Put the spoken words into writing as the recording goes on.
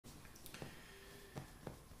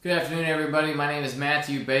Good afternoon, everybody. My name is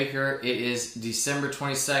Matthew Baker. It is December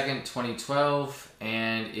 22nd, 2012,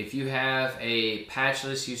 and if you have a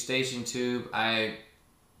Patulous Eustacian tube, I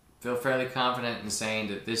feel fairly confident in saying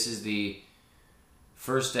that this is the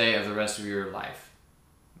first day of the rest of your life.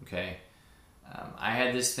 Okay? I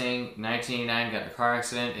had this thing in 1989, got in a car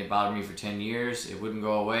accident. It bothered me for 10 years. It wouldn't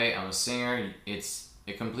go away. I'm a singer.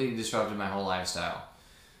 It completely disrupted my whole lifestyle.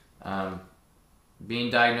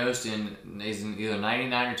 Being diagnosed in either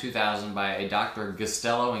 99 or 2000 by a Dr.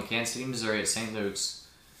 Gustello in Kansas City, Missouri at St. Luke's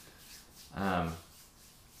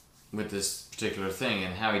with this particular thing.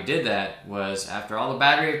 And how he did that was after all the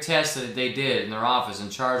battery of tests that they did in their office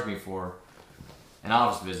and charged me for, and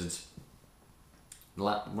office visits.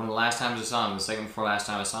 One of the last times I saw him, the second before last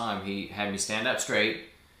time I saw him, he had me stand up straight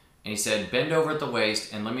and he said, bend over at the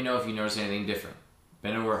waist and let me know if you notice anything different.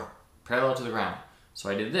 Bend over parallel to the ground.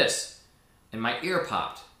 So I did this. And my ear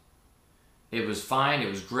popped. It was fine. It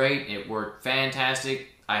was great. It worked fantastic.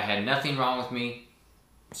 I had nothing wrong with me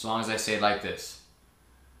as long as I stayed like this.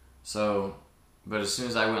 So, but as soon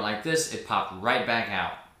as I went like this, it popped right back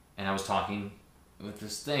out. And I was talking with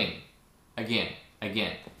this thing. Again.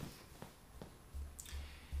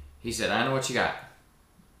 He said, I know what you got.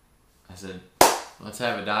 I said, let's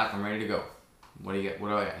have it, Doc. I'm ready to go. What do you got? What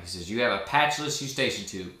do I got? He says, you have a Patulous Eustacian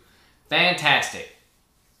tube. Fantastic.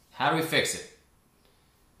 How do we fix it?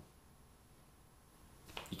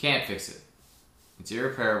 You can't fix it. It's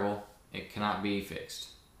irreparable. It cannot be fixed.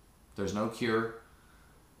 There's no cure.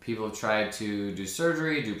 People have tried to do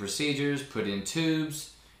surgery, do procedures, put in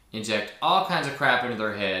tubes, inject all kinds of crap into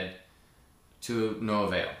their head to no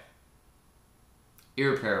avail.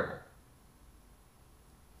 Irreparable.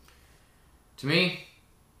 To me,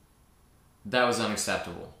 that was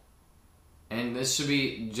unacceptable. And this should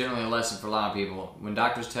be generally a lesson for a lot of people. When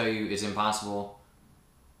doctors tell you it's impossible,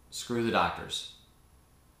 screw the doctors.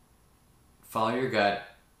 Follow your gut.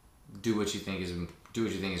 Do what you think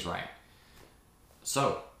is right.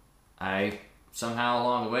 So, I somehow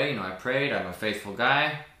along the way, I prayed. I'm a faithful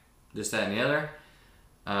guy. This, that, and the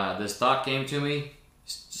other. This thought came to me.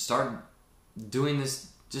 Start doing this.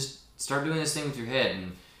 Just start doing this thing with your head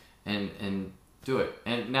and do it.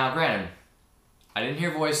 And now, granted, I didn't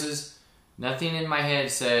hear voices. Nothing in my head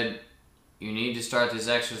said, you need to start this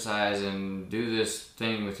exercise and do this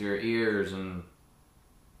thing with your ears and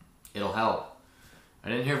it'll help. I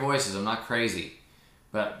didn't hear voices. I'm not crazy.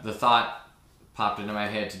 But the thought popped into my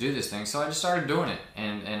head to do this thing, so I just started doing it.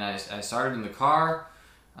 And I started in the car,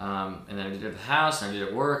 and then I did it at the house, and I did it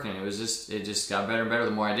at work, and it just got better and better.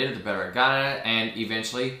 The more I did it, the better I got at it. And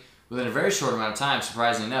eventually, within a very short amount of time,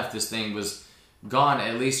 surprisingly enough, this thing was gone,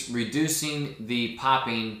 at least reducing the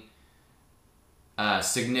popping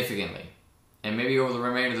significantly. And maybe over the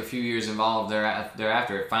remainder of the few years involved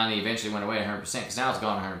thereafter, it finally eventually went away 100%, because now it's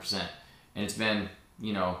gone 100%. And it's been,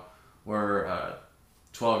 we're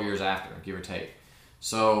 12 years after, give or take.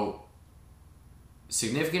 So,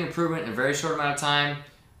 significant improvement in a very short amount of time.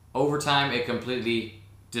 Over time, it completely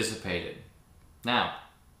dissipated. Now,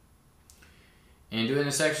 in doing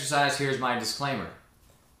this exercise, here's my disclaimer.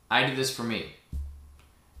 I did this for me.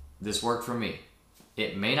 This worked for me.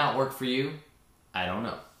 It may not work for you. I don't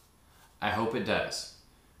know. I hope it does,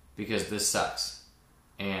 because this sucks,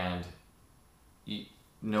 and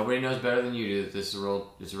nobody knows better than you do that this is a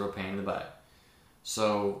real pain in the butt.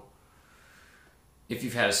 So, if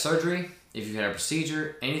you've had a surgery, if you've had a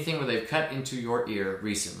procedure, anything where they've cut into your ear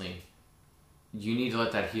recently, you need to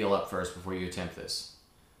let that heal up first before you attempt this.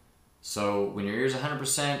 So, when your ear's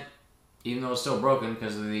 100%, even though it's still broken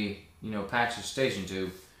because of the Patulous Eustacian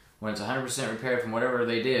tube, when it's 100% repaired from whatever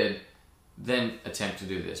they did, then attempt to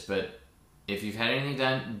do this. But if you've had anything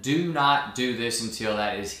done, do not do this until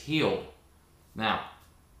that is healed. Now,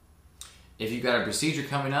 if you've got a procedure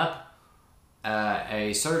coming up,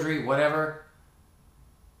 a surgery, whatever,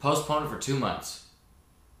 postpone it for 2 months.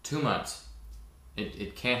 2 months.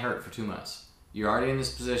 It can't hurt for 2 months. You're already in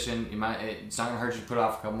this position. It's not going to hurt you to put it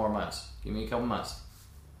off a couple more months. Give me a couple months.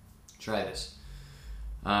 Try this.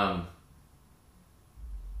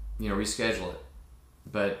 Reschedule it.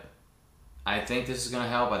 But I think this is going to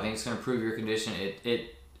help. I think it's going to improve your condition.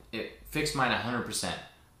 It fixed mine 100%.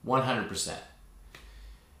 100%.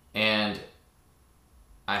 And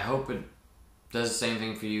I hope it does the same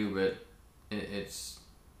thing for you, but it's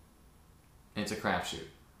a crapshoot.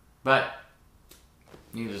 But,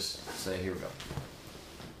 needless to say, here we go.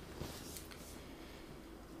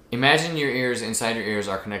 Imagine your ears, inside your ears,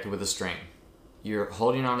 are connected with a string. You're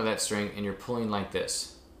holding onto that string and you're pulling like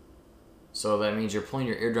this. So that means you're pulling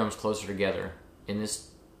your eardrums closer together at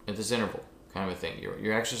this interval, kind of a thing.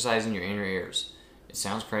 You're exercising your inner ears. It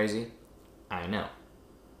sounds crazy, I know.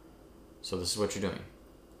 So this is what you're doing.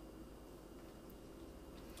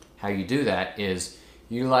 How you do that is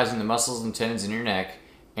utilizing the muscles and tendons in your neck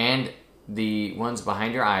and the ones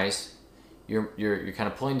behind your eyes. You're kind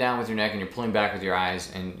of pulling down with your neck and you're pulling back with your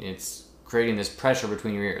eyes, and it's creating this pressure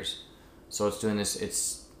between your ears. So it's doing this,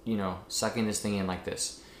 it's, you know, sucking this thing in like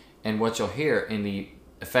this. And what you'll hear in the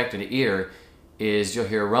affected ear is you'll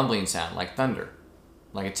hear a rumbling sound like thunder,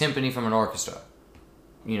 like a timpani from an orchestra.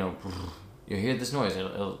 You know, you'll hear this noise.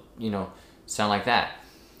 It'll you know, sound like that.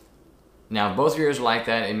 Now, if both your ears are like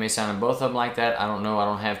that, it may sound in both of them like that. I don't know. I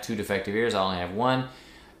don't have two defective ears. I only have one.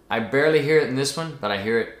 I barely hear it in this one, but I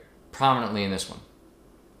hear it prominently in this one.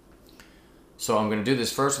 So I'm going to do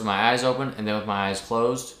this first with my eyes open and then with my eyes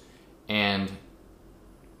closed, and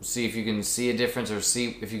see if you can see a difference, or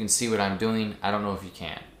see if you can see what I'm doing. I don't know if you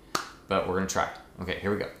can, but we're going to try. Okay,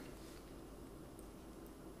 here we go.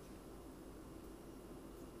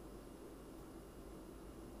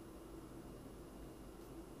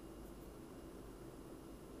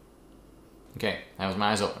 Okay, that was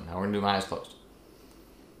my eyes open. Now we're going to do my eyes closed.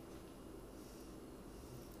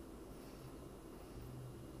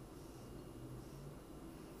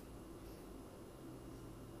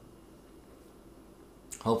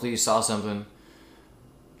 Hopefully you saw something.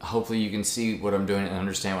 Hopefully you can see what I'm doing and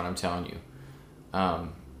understand what I'm telling you.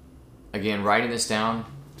 Again, writing this down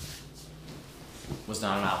was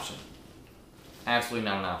not an option. Absolutely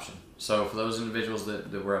not an option. So for those individuals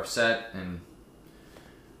that were upset, and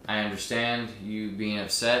I understand you being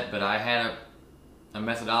upset, but I had a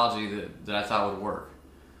methodology that I thought would work.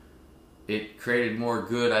 It created more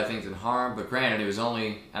good, I think, than harm, but granted, it was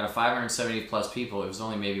only, out of 570 plus people, it was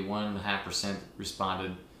only maybe 1.5%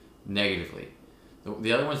 responded negatively.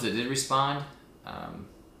 The other ones that did respond,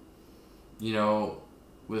 you know,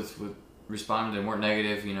 with responded and weren't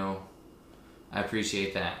negative, you know, I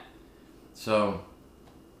appreciate that. So,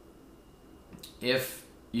 if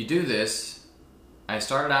you do this, I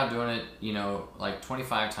started out doing it, you know, like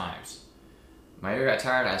 25 times. My ear got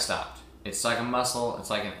tired, I stopped. It's like a muscle.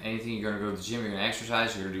 It's like anything. You're going to go to the gym, you're going to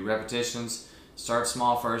exercise, you're going to do repetitions. Start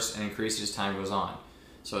small first and increase as time goes on.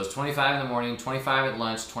 So it's 25 in the morning, 25 at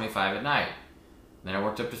lunch, 25 at night. Then I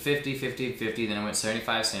worked up to 50, 50, 50, then I went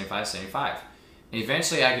 75, 75, 75. And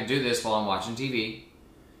eventually I could do this while I'm watching TV.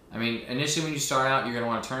 I mean, initially when you start out, you're going to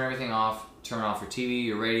want to turn everything off, turn off your TV,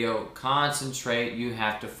 your radio, concentrate. You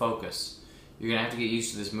have to focus. You're going to have to get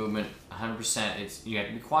used to this movement 100%. You have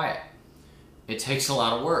to be quiet. It takes a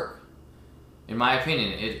lot of work. In my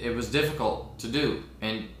opinion, it was difficult to do,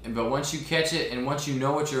 but once you catch it and once you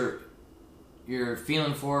know what you're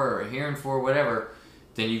feeling for or hearing for, whatever,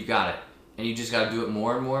 then you've got it, and you just got to do it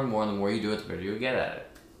more and more and more. And the more you do it, the better you'll get at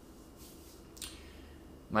it.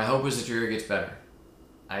 My hope is that your ear gets better.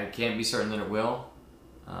 I can't be certain that it will.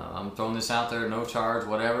 I'm throwing this out there, no charge,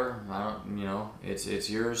 whatever. I don't, you know, it's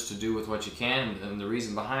yours to do with what you can, and the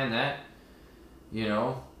reason behind that, you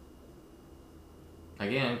know.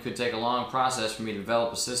 Again, it could take a long process for me to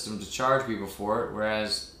develop a system to charge people for it,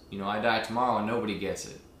 whereas, you know, I die tomorrow and nobody gets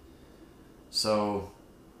it. So,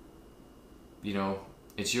 you know,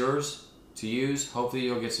 it's yours to use. Hopefully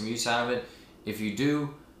you'll get some use out of it. If you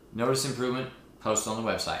do notice improvement, post on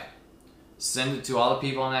the website. Send it to all the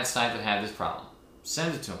people on that site that have this problem.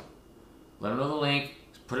 Send it to them. Let them know the link.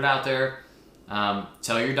 Put it out there.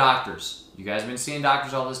 Tell your doctors. You guys have been seeing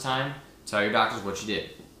doctors all this time. Tell your doctors what you did.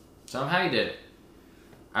 Tell them how you did it.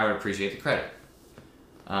 I would appreciate the credit.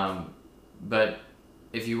 But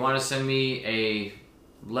if you want to send me a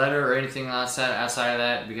letter or anything outside of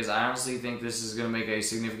that, because I honestly think this is going to make a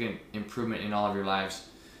significant improvement in all of your lives.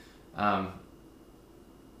 My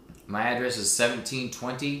address is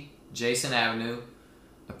 1720 Jason Avenue,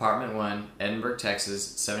 Apartment 1, Edinburgh, Texas,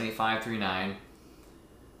 78539.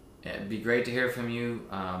 It'd be great to hear from you.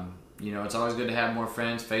 You know, it's always good to have more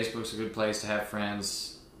friends. Facebook's a good place to have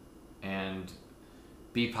friends. And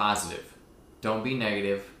be positive. Don't be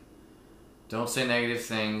negative. Don't say negative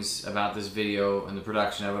things about this video and the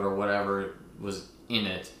production of it or whatever was in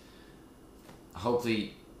it.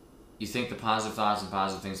 Hopefully you think the positive thoughts and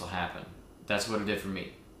positive things will happen. That's what it did for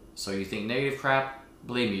me. So you think negative crap,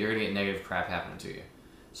 believe me, you're going to get negative crap happening to you.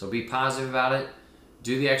 So be positive about it.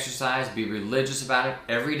 Do the exercise. Be religious about it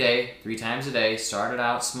every day, 3 times a day. Start it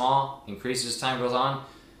out small. Increase as time goes on.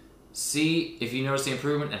 See if you notice the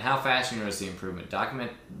improvement and how fast you notice the improvement. Document,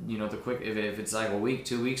 you know, the quick, if it's like a week,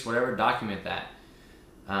 2 weeks, whatever, document that.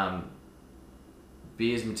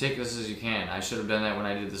 Be as meticulous as you can. I should have done that when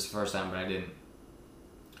I did this the first time, but I didn't.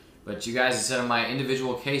 But you guys, instead of my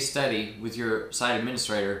individual case study with your site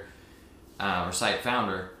administrator or site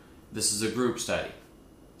founder, this is a group study.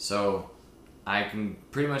 So I can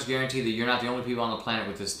pretty much guarantee that you're not the only people on the planet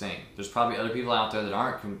with this thing. There's probably other people out there that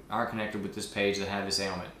aren't connected with this page that have this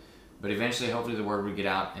ailment. But eventually, hopefully, the word will get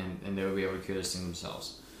out and they will be able to cure this thing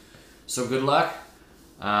themselves. So good luck.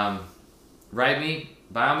 Write me.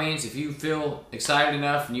 By all means, if you feel excited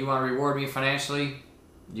enough and you want to reward me financially,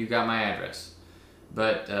 you got my address.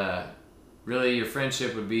 But really, your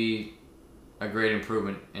friendship would be a great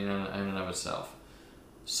improvement in and of itself.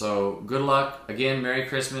 So good luck. Again, Merry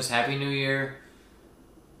Christmas. Happy New Year.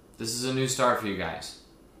 This is a new start for you guys.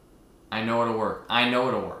 I know it'll work. I know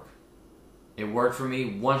it'll work. It worked for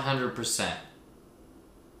me 100%.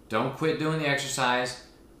 Don't quit doing the exercise.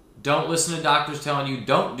 Don't listen to doctors telling you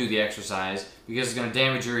don't do the exercise because it's going to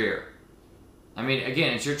damage your ear. I mean,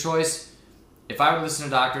 again, it's your choice. If I would listen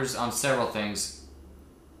to doctors on several things,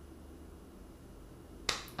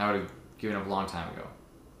 I would have given up a long time ago.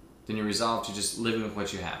 Then you resolve to just living with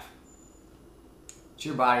what you have. It's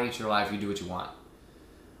your body, it's your life, you do what you want.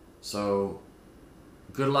 So,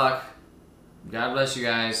 good luck. God bless you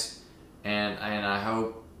guys, and I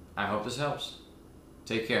hope this helps.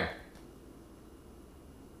 Take care.